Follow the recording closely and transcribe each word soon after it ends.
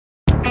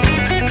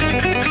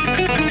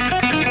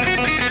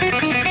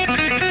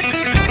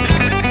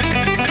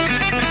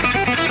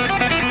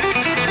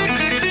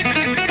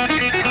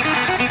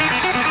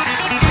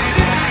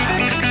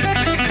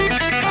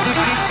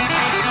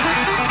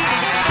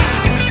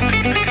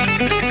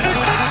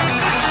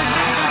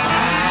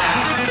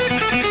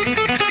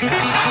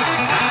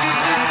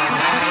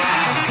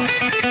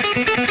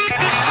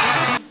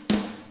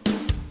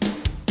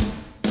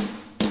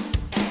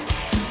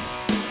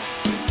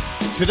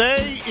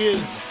Today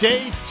is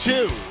day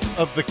 2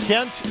 of the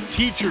Kent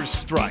teachers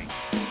strike.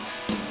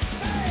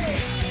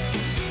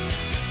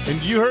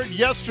 And you heard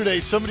yesterday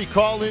somebody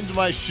call into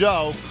my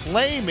show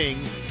claiming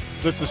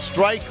that the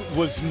strike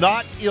was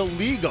not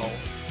illegal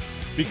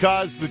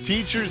because the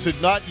teachers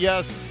had not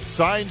yet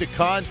signed a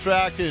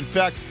contract. In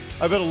fact,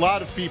 I've had a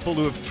lot of people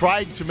who have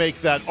tried to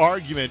make that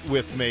argument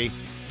with me.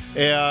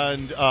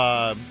 And,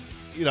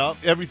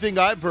 everything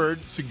I've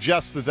heard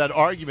suggests that that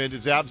argument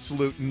is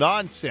absolute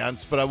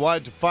nonsense. But I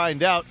wanted to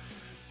find out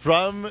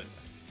from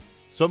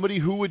somebody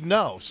who would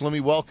know. So let me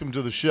welcome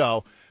to the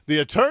show the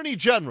Attorney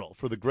General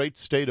for the great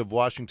state of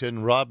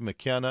Washington, Rob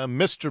McKenna.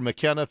 Mr.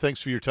 McKenna,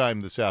 thanks for your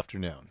time this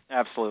afternoon.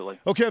 Absolutely.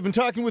 Okay, I've been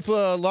talking with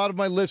a lot of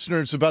my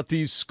listeners about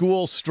these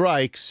school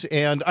strikes,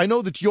 and I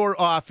know that your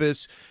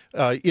office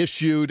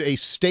issued a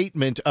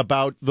statement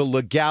about the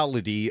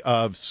legality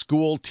of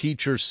school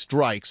teacher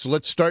strikes. So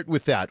let's start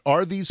with that.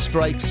 Are these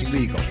strikes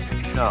legal?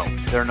 No,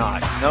 they're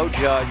not. No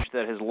judge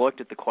that has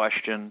looked at the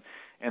question,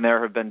 and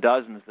there have been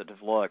dozens that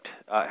have looked,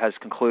 has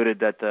concluded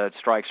that the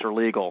strikes are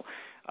legal.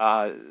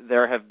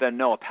 There have been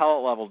no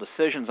appellate-level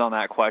decisions on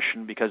that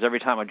question because every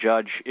time a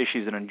judge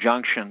issues an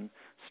injunction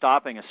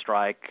stopping a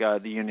strike,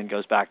 the union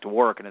goes back to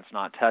work and it's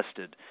not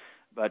tested.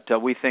 But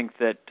we think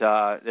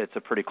that it's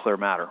a pretty clear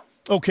matter.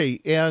 Okay,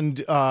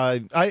 and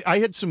I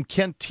had some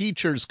Kent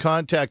teachers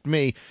contact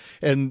me,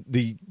 and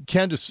the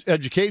Kent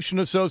Education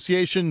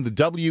Association, the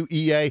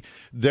WEA,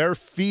 they're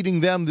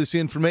feeding them this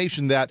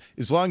information that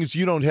as long as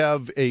you don't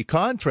have a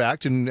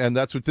contract, and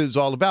that's what this is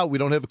all about, we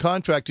don't have a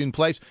contract in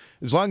place,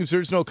 as long as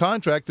there's no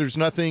contract, there's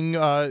nothing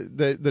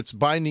that's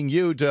binding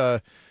you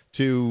to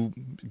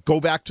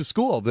go back to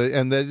school,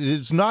 and that it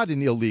is not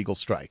an illegal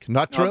strike.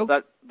 Not true?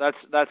 No,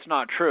 that's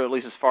not true, at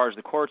least as far as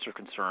the courts are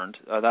concerned.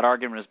 That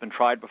argument has been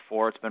tried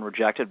before. It's been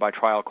rejected by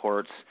trial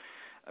courts.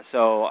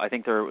 So I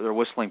think they're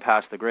whistling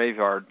past the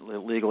graveyard,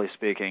 legally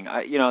speaking.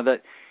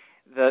 The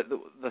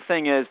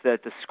thing is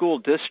that the school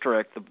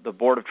district, the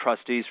board of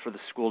trustees for the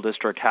school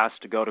district, has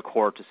to go to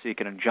court to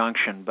seek an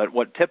injunction. But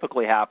what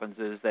typically happens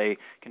is they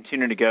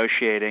continue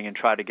negotiating and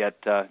try to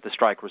get the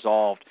strike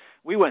resolved.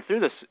 We went through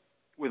this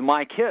with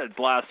my kids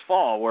last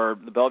fall, where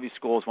the Bellevue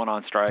schools went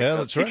on strike. Yeah,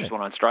 that's teachers right.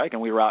 went on strike,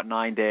 and we were out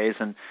 9 days,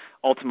 and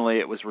ultimately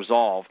it was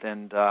resolved.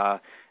 And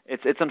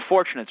it's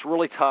unfortunate. It's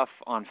really tough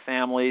on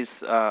families,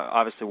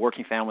 obviously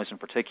working families in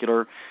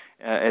particular.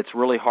 It's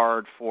really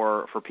hard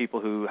for people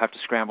who have to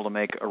scramble to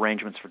make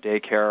arrangements for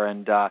daycare.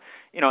 And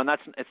and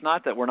it's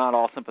not that we're not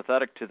all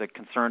sympathetic to the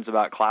concerns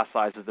about class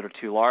sizes that are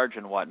too large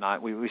and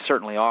whatnot. We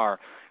certainly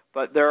are.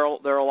 But there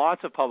are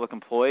lots of public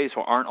employees who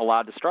aren't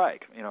allowed to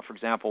strike. For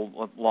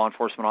example, law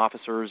enforcement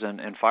officers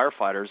and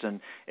firefighters, and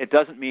it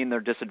doesn't mean they're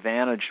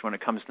disadvantaged when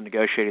it comes to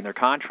negotiating their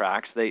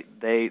contracts.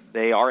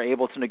 They are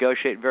able to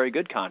negotiate very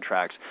good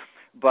contracts,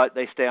 but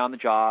they stay on the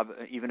job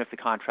even if the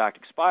contract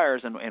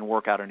expires and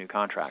work out a new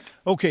contract.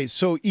 Okay,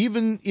 so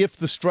even if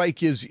the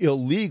strike is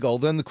illegal,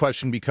 then the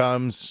question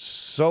becomes: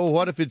 so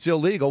what if it's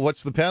illegal?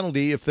 What's the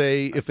penalty if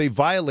they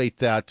violate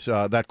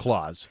that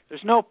clause?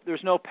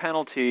 There's no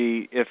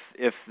penalty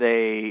if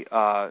they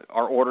are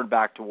ordered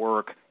back to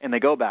work and they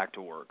go back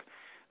to work.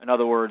 In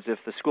other words,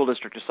 if the school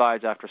district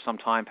decides after some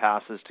time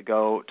passes to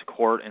go to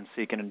court and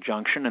seek an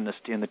injunction, and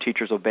the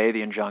teachers obey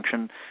the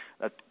injunction,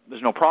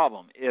 there's no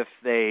problem. If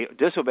they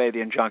disobey the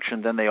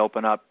injunction, then they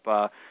open up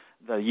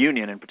the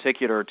union in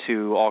particular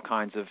to all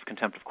kinds of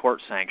contempt of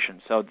court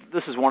sanctions. So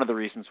this is one of the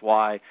reasons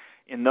why,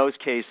 in those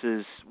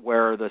cases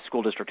where the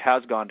school district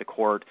has gone to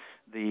court,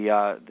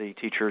 the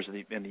teachers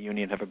and the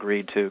union have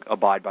agreed to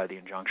abide by the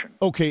injunction.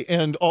 Okay,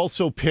 and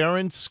also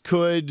parents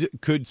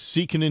could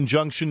seek an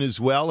injunction as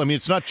well? I mean,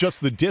 it's not just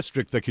the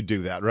district that could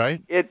do that,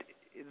 right?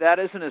 That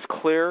isn't as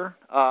clear,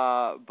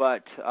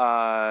 but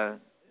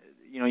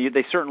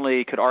they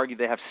certainly could argue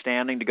they have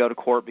standing to go to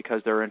court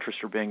because their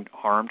interests are being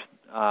harmed.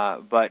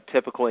 But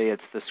typically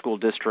it's the school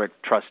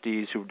district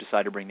trustees who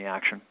decide to bring the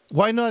action.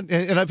 Why not?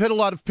 And I've had a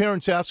lot of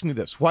parents asking me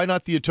this. Why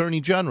not the Attorney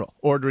General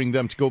ordering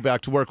them to go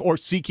back to work or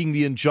seeking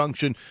the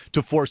injunction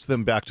to force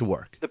them back to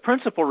work? The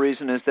principal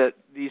reason is that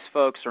these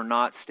folks are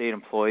not state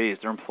employees.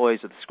 They're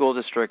employees of the school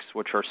districts,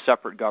 which are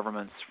separate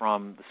governments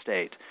from the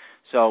state.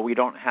 So we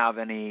don't have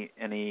any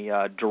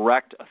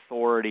direct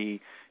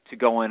authority to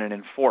go in and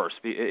enforce.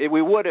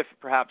 We would if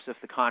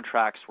the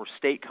contracts were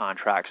state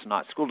contracts,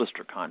 not school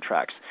district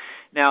contracts.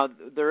 Now,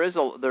 there is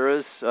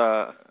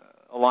a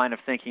line of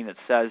thinking that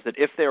says that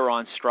if they were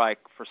on strike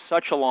for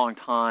such a long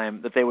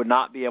time that they would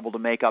not be able to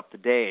make up the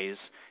days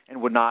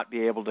and would not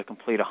be able to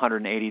complete a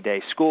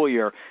 180-day school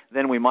year,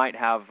 then we might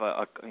have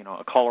a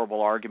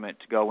colorable argument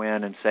to go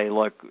in and say,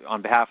 look,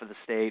 on behalf of the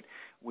state,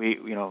 we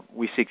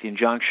seek the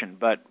injunction,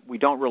 but we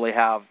don't really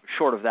have,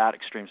 short of that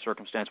extreme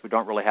circumstance, we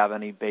don't really have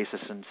any basis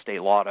in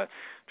state law to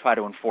try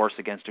to enforce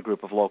against a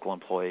group of local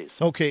employees.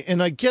 Okay,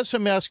 and I guess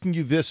I'm asking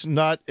you this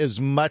not as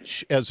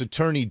much as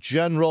Attorney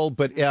General,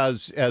 but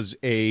as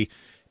a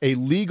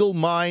legal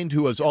mind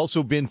who has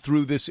also been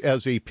through this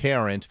as a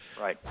parent.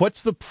 Right.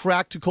 What's the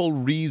practical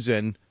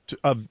reason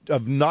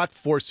of not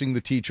forcing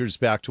the teachers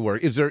back to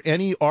work? Is there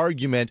any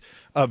argument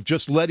of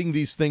just letting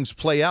these things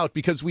play out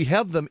because we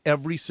have them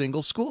every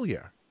single school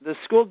year? The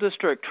school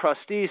district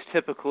trustees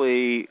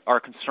typically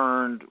are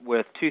concerned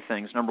with two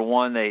things. Number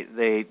one,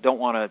 they don't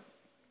want to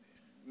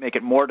make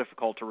it more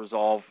difficult to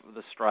resolve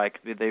the strike.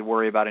 They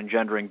worry about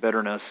engendering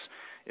bitterness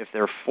if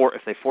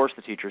they force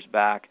the teachers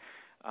back.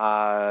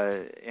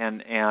 Number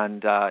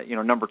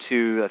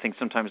two, I think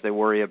sometimes they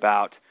worry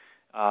about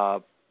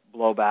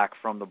blowback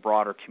from the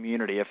broader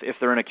community if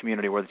they're in a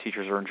community where the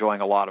teachers are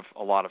enjoying a lot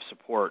of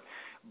support.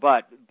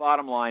 But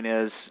bottom line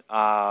is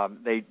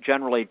they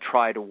generally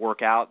try to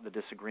work out the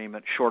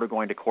disagreement short of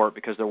going to court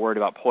because they're worried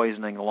about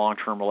poisoning the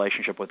long-term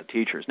relationship with the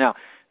teachers. Now,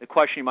 the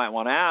question you might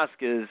want to ask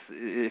is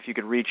if you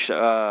could reach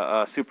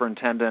a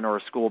superintendent or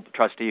a school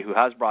trustee who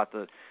has brought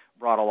a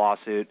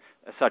lawsuit,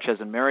 such as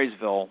in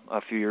Marysville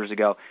a few years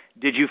ago,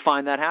 did you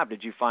find that happen?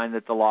 Did you find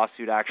that the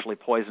lawsuit actually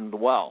poisoned the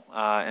well?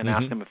 And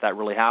ask them if that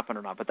really happened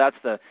or not. But that's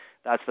the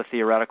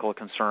theoretical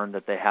concern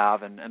that they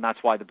have, and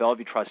that's why the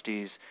Bellevue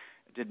trustees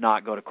did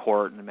not go to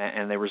court,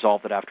 and they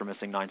resolved it after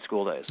missing 9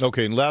 school days.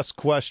 Okay, and last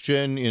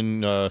question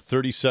in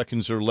 30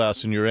 seconds or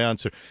less in your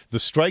answer. The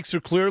strikes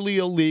are clearly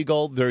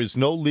illegal. There is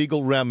no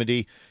legal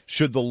remedy.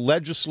 Should the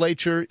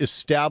legislature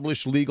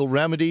establish legal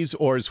remedies,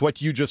 or is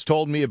what you just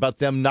told me about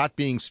them not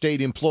being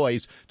state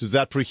employees, does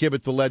that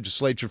prohibit the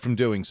legislature from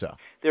doing so?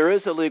 There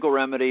is a legal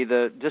remedy.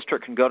 The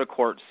district can go to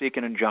court, seek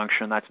an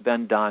injunction. That's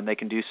been done. They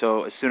can do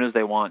so as soon as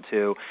they want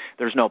to.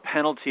 There's no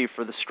penalty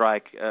for the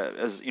strike,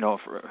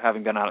 for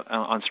having been out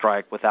on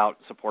strike without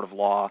support of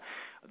law.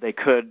 The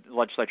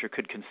legislature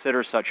could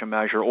consider such a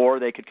measure, or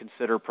they could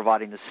consider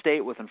providing the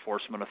state with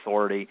enforcement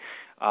authority,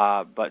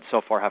 but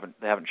so far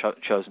they haven't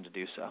chosen to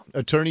do so.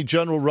 Attorney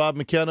General Rob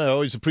McKenna, I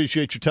always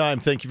appreciate your time.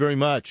 Thank you very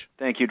much.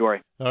 Thank you,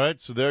 Dori. All right,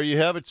 so there you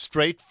have it,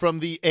 straight from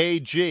the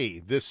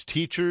AG. This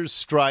teachers'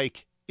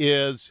 strike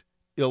is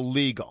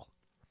illegal.